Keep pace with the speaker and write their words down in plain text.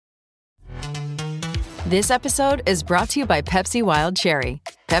This episode is brought to you by Pepsi Wild Cherry.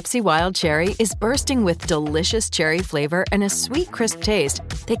 Pepsi Wild Cherry is bursting with delicious cherry flavor and a sweet, crisp taste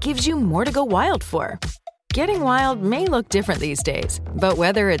that gives you more to go wild for. Getting wild may look different these days, but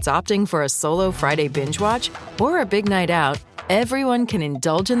whether it's opting for a solo Friday binge watch or a big night out, everyone can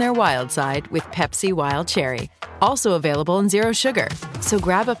indulge in their wild side with Pepsi Wild Cherry. Also available in Zero Sugar. So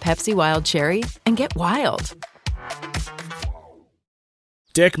grab a Pepsi Wild Cherry and get wild.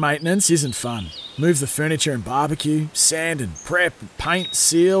 Deck maintenance isn't fun. Move the furniture and barbecue, sand and prep, paint,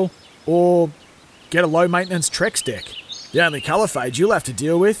 seal, or get a low-maintenance Trex deck. The only colour fade you'll have to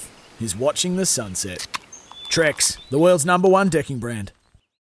deal with is watching the sunset. Trex, the world's #1 decking brand.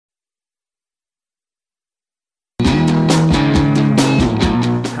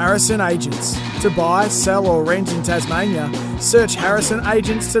 Harrison Agents. To buy, sell or rent in Tasmania, search Harrison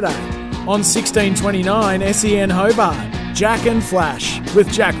Agents today. On 1629 SEN Hobart. Jack and Flash with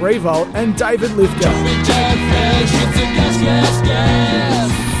Jack Revolt and David Lithgow.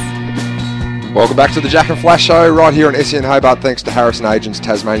 Welcome back to the Jack and Flash show right here on SEN Hobart. Thanks to Harrison Agents,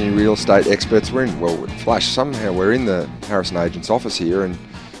 Tasmanian real estate experts. We're in, Flash, somehow we're in the Harrison Agents office here and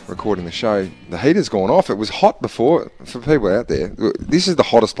recording the show. The heater's gone off. It was hot before for people out there. This is the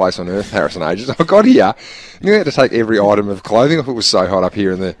hottest place on earth, Harrison Agents. I got here, you had to take every item of clothing off. It was so hot up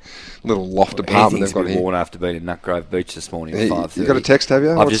here in the little loft apartment they've got here. Worn after being in Nutgrove Beach this morning at 5:30. You got a text, have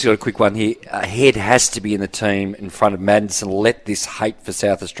you? I've just got a quick one here. Head has to be in the team in front of Madison. Let this hate for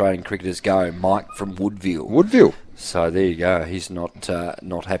South Australian cricketers go. Mike from Woodville. Woodville. So there you go. He's not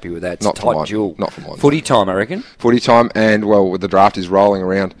happy with that. It's not a tight mine. duel. Not for mine. Footy time, I reckon. Footy time, and the draft is rolling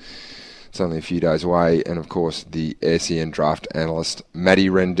around. It's only a few days away, and of course the SEN draft analyst Matty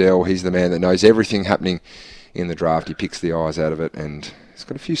Rendell. He's the man that knows everything happening in the draft. He picks the eyes out of it, and he's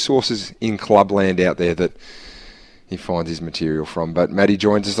got a few sources in clubland out there that he finds his material from. But Matty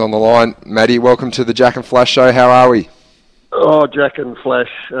joins us on the line. Matty, welcome to the Jack and Flash show. How are we? Oh, Jack and Flash.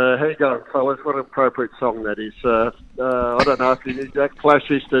 How you going, fellas? What an appropriate song that is. I don't know if you knew Jack. Flash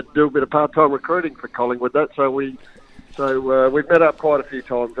used to do a bit of part-time recruiting for Collingwood, we've met up quite a few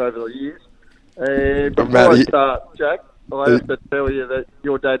times over the years. And before I start, Jack, I have to tell you that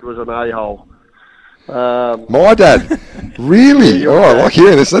your dad was an a-hole. My dad? Really? Yeah, I like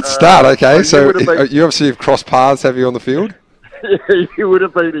hearing this. Let's start, okay? So you obviously have crossed paths, have you, on the field? Yeah, you would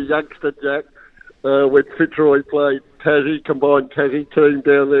have been a youngster, Jack, when Fitzroy played combined Tassie team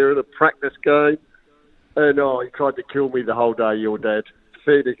down there in a practice game. And he tried to kill me the whole day, your dad.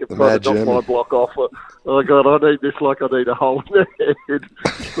 Fair to knock my block off. Oh, God, I need this like I need a hole in the head.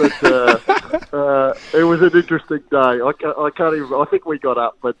 But it was an interesting day. I can't even... I think we got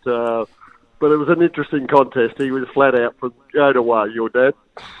up, but it was an interesting contest. He was flat out from go to way, your dad.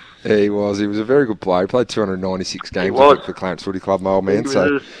 Yeah, he was. He was a very good player. He played 296 games for Clarence Footy Club, my old man. He was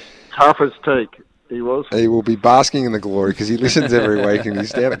as tough as teak. He was. He will be basking in the glory because he listens every week, and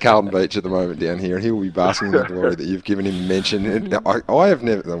he's down at Carlton Beach at the moment down here, and he will be basking in the glory that you've given him mention. And I have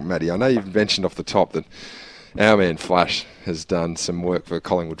never, Matty, I know you've mentioned off the top that our man Flash has done some work for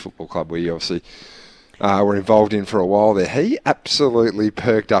Collingwood Football Club, where you obviously were involved in for a while there. He absolutely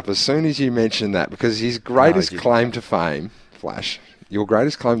perked up as soon as you mentioned that, because his greatest claim to fame, Flash, your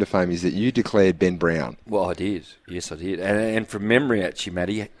greatest claim to fame is that you declared Ben Brown. Well, I did. Yes, I did. And from memory, actually,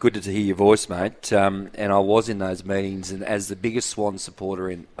 Matty, good to hear your voice, mate. And I was in those meetings, and as the biggest Swan supporter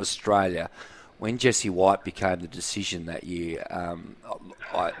in Australia, when Jesse White became the decision that year,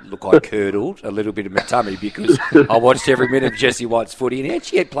 I curdled a little bit in my tummy because I watched every minute of Jesse White's footy, and he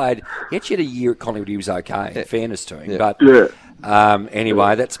actually had a year at Collingwood. He was okay, in fairness to him. Yeah. But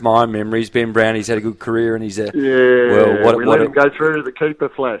anyway, that's my memories. Ben Brown, he's had a good career, and he's a we let him go through the keeper,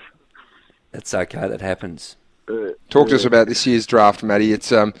 Flash. That's okay. That happens. Talk to us about this year's draft, Matty.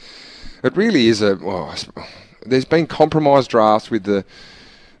 It really is there's been compromised drafts with the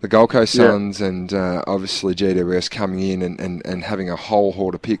Gold Coast Suns and obviously GWS coming in and having a whole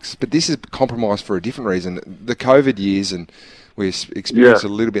horde of picks. But this is compromised for a different reason. The COVID years, and we experienced it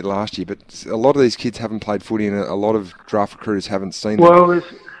a little bit last year, but a lot of these kids haven't played footy, and a lot of draft recruiters haven't seen them.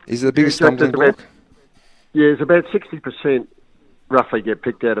 Is it the biggest stumbling block? It's about 60% roughly get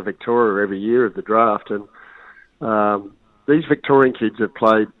picked out of Victoria every year of the draft. And these Victorian kids have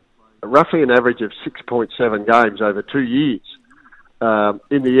played roughly an average of 6.7 games over 2 years.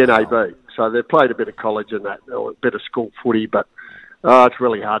 In the NAB. So they've played a bit of college and that, or a bit of school footy, but it's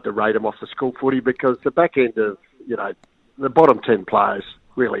really hard to rate them off the school footy because the back end of, the bottom 10 players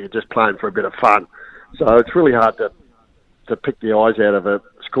really are just playing for a bit of fun. So it's really hard to pick the eyes out of a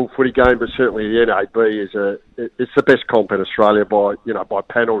school footy game, but certainly the NAB it's the best comp in Australia by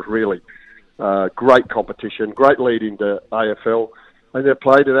panels really. Great competition, great lead into AFL. and they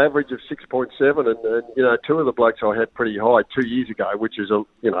played an average of 6.7, and you know, two of the blokes I had pretty high 2 years ago, which is a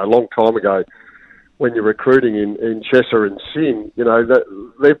long time ago. When you're recruiting in Chesser and Sin, you know,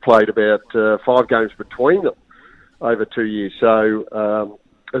 they've played about 5 games between them over 2 years. So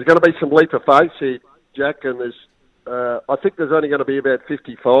there's going to be some leap of faith here, Jack, and I think there's only going to be about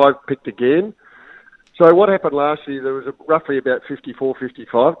 55 picked again. So what happened last year, there was roughly about 54,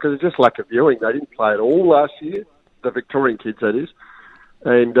 55, because it's just lack of viewing. They didn't play at all last year, the Victorian kids, that is.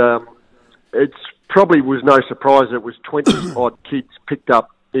 And it probably was no surprise it was 20-odd kids picked up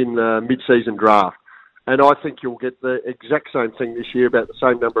in the mid-season draft. And I think you'll get the exact same thing this year, about the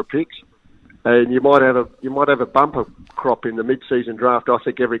same number of picks. And you might have a bumper crop in the mid-season draft. I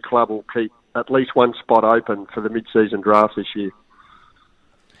think every club will keep at least one spot open for the mid-season draft this year.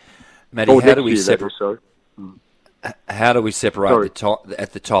 Matty, how do we separate? How do we separate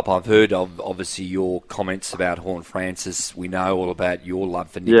at the top? I've heard of obviously your comments about Horne-Francis. We know all about your love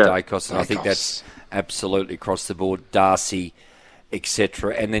for Nick Dacos, and I think that's absolutely across the board. Darcy,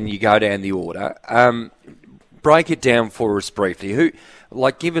 etc. And then you go down the order. Break it down for us briefly.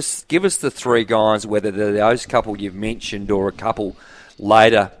 Give us the 3 guys, whether they're those couple you've mentioned or a couple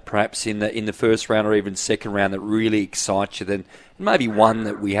later, perhaps in the first round or even second round, that really excites you. Then maybe one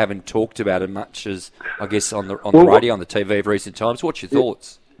that we haven't talked about as much as, I guess, on the radio, on the TV of recent times. What's your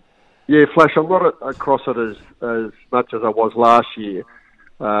thoughts? Yeah, Flash, I'm not across it as much as I was last year,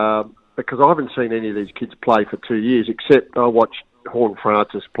 because I haven't seen any of these kids play for 2 years, except I watched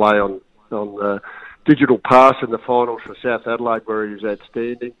Horne-Francis play on digital pass in the finals for South Adelaide, where he was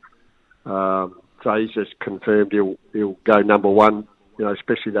outstanding. So he's just confirmed he'll go number one, you know,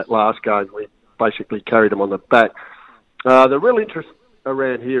 especially that last game. We basically carried him on the back. The real interest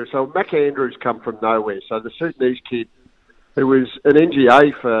around here, so Mac Andrews come from nowhere. So the Sudanese kid, who was an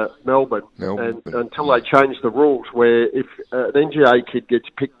NGA for Melbourne. And until they changed the rules, where if an NGA kid gets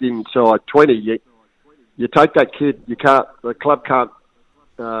picked inside 20, you take that kid. The club can't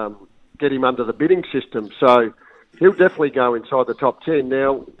get him under the bidding system. So he'll definitely go inside the top 10.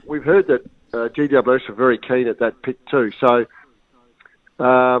 Now we've heard that GWS are very keen at that pick too. So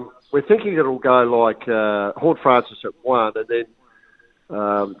we're thinking it'll go like Horne-Francis at 1, and then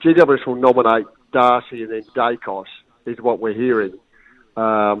GWS will nominate Darcy and then Dacos, is what we're hearing.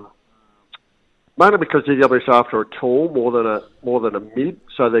 Mainly because GWS are after a tall more than a mid,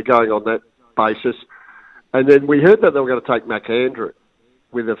 so they're going on that basis. And then we heard that they were going to take Mac Andrew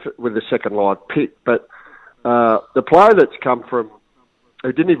with the second line pick, but the player that's come from,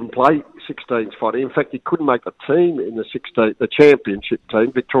 who didn't even play 16s fighting, in fact he couldn't make the team in the championship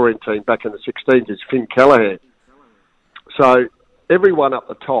team, Victorian team back in the 16s, is Finn Callaghan. So everyone up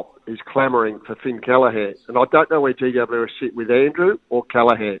the top is clamouring for Finn Callaghan, and I don't know where GWS sit with Andrew or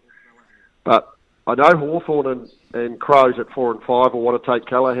Callaghan, but I know Hawthorn and Crows at 4 and 5 will want to take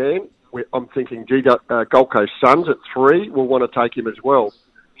Callaghan. I'm thinking Gold Coast Suns at 3 will want to take him as well.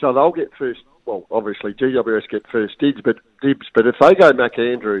 So they'll get first. Well, obviously GWS get first dibs, but if they go Mac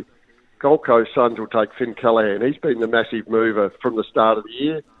Andrew, Gold Coast Suns will take Finn Callaghan. He's been the massive mover from the start of the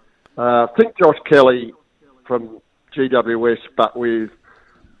year. I think Josh Kelly from GWS, but with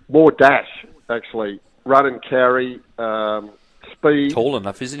more dash, actually. Run and carry, speed. Tall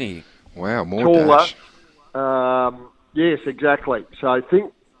enough, isn't he? Wow, more dash. Yes, exactly. So I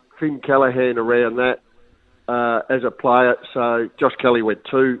think Finn Callaghan around that as a player. So Josh Kelly went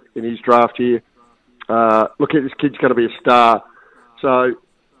 2 in his draft year. Look at this kid's going to be a star. So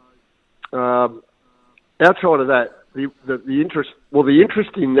outside of that, the interest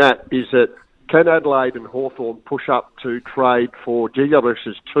in that is that can Adelaide and Hawthorn push up to trade for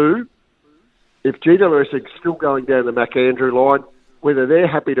GWS's 2? If GWS are still going down the Mac Andrew line, whether they're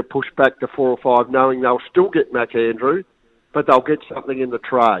happy to push back to 4 or 5, knowing they'll still get Mac Andrew, but they'll get something in the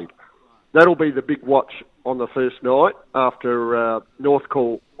trade. That'll be the big watch on the first night after North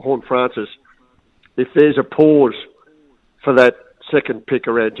call Horne-Francis. If there's a pause for that second pick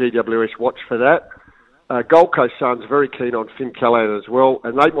around GWS, watch for that. Gold Coast Suns very keen on Finn Callaghan as well,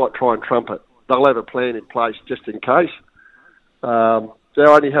 and they might try and trump it. They'll have a plan in place just in case. They're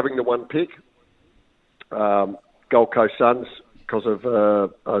only having the 1 pick, Gold Coast Suns, because of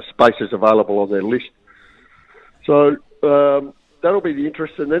spaces available on their list. So that'll be the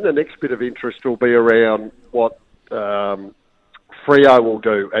interest, and then the next bit of interest will be around what Freo will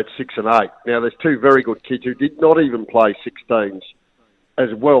do at 6 and 8. Now, there's 2 very good kids who did not even play 16s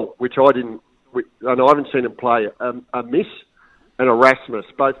as well, which I didn't, and I haven't seen them play. A Miss and Erasmus,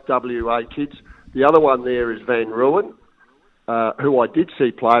 both WA kids. The other one there is Van Ruin, who I did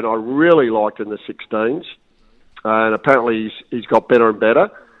see play, and I really liked in the 16s. And apparently he's got better and better.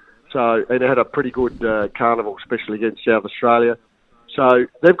 So, and had a pretty good carnival, especially against South Australia. So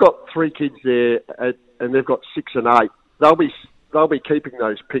they've got 3 kids there, and they've got 6 and 8. They'll be keeping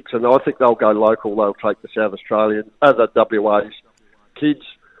those picks, and I think they'll go local. They'll take the South Australian, the WA's kids.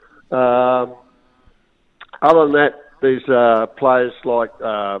 Other than that, there's players like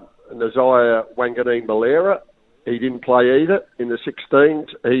Nasiah Wanganeen-Malera. He didn't play either in the 16s.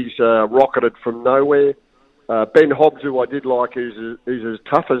 He's rocketed from nowhere. Ben Hobbs, who I did like, is as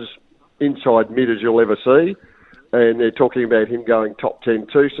tough as inside mid as you'll ever see. And they're talking about him going top 10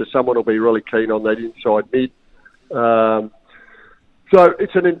 too, so someone will be really keen on that inside mid. So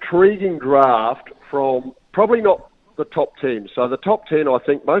it's an intriguing draft from probably not the top 10. So the top 10, I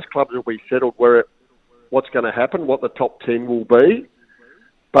think most clubs will be settled what's going to happen, what the top 10 will be.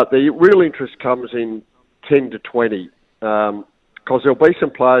 But the real interest comes in 10 to 20, because there'll be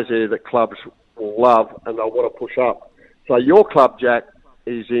some players there that clubs will love and they'll want to push up. So your club, Jack,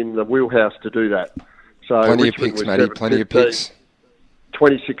 is in the wheelhouse to do that. So Plenty Richmond of picks, Matty. Plenty of picks.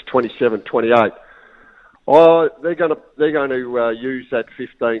 26, 27, 28. Oh, they're going to use that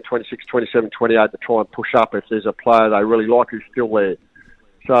 15, 26, 27, 28 to try and push up if there's a player they really like who's still there.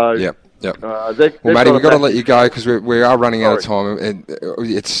 So Yep. well, Matty, we've got to let you go because we are running out of time. And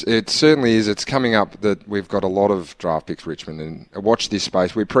it certainly is. It's coming up that we've got a lot of draft picks, Richmond, and watch this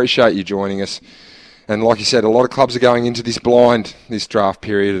space. We appreciate you joining us. And like you said, a lot of clubs are going into this draft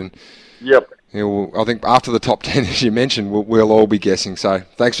period. And yep. I think after the top 10, as you mentioned, we'll all be guessing. So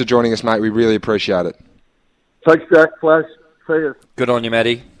thanks for joining us, mate. We really appreciate it. Thanks, Jack. Flash. See you. Good on you,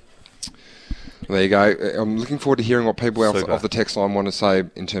 Matty. There you go. I'm looking forward to hearing what people off the text line want to say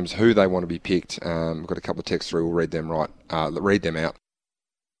in terms of who they want to be picked. We've got a couple of texts through. We'll read them out.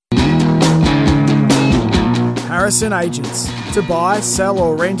 Harrison Agents. To buy, sell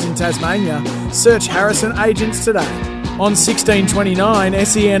or rent in Tasmania, search Harrison Agents today. On 1629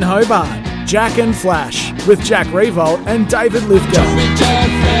 SEN Hobart, Jack and Flash with Jack Revolt and David Lithgow.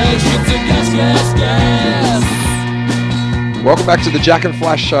 Welcome back to the Jack and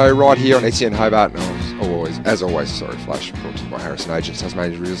Flash show right here on SEN Hobart. As always, Flash, brought to you by Harrison Agents,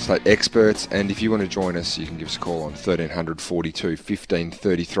 Tasmania's real estate experts. And if you want to join us, you can give us a call on 1300 42 15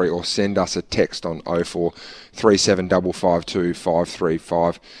 33 or send us a text on 04 37 552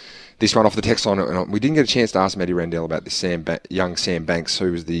 535. This one off the text line, and we didn't get a chance to ask Matty Randell about this young Sam Banks,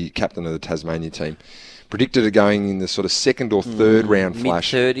 who was the captain of the Tasmania team. Predicted it going in the sort of second or third round,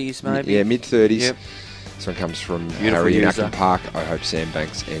 Flash. Mid-30s, maybe? Yeah, mid-30s. Yep. This one comes from Beautiful Harry in user. Acton Park. I hope Sam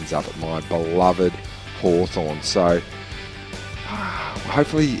Banks ends up at my beloved Hawthorn. So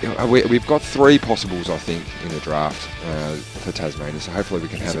hopefully we've got 3 possibles, I think, in the draft for Tasmania. So hopefully we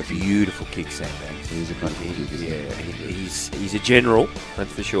can have a beautiful kick, Sam Banks. He's a beautiful kick, isn't he? He's a general,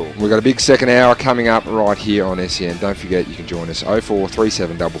 that's for sure. We've got a big second hour coming up right here on SEN. Don't forget you can join us 04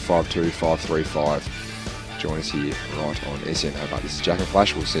 37 552 535. Join us here right on SEN Hobart. This is Jack and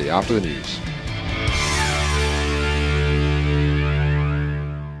Flash. We'll see you after the news.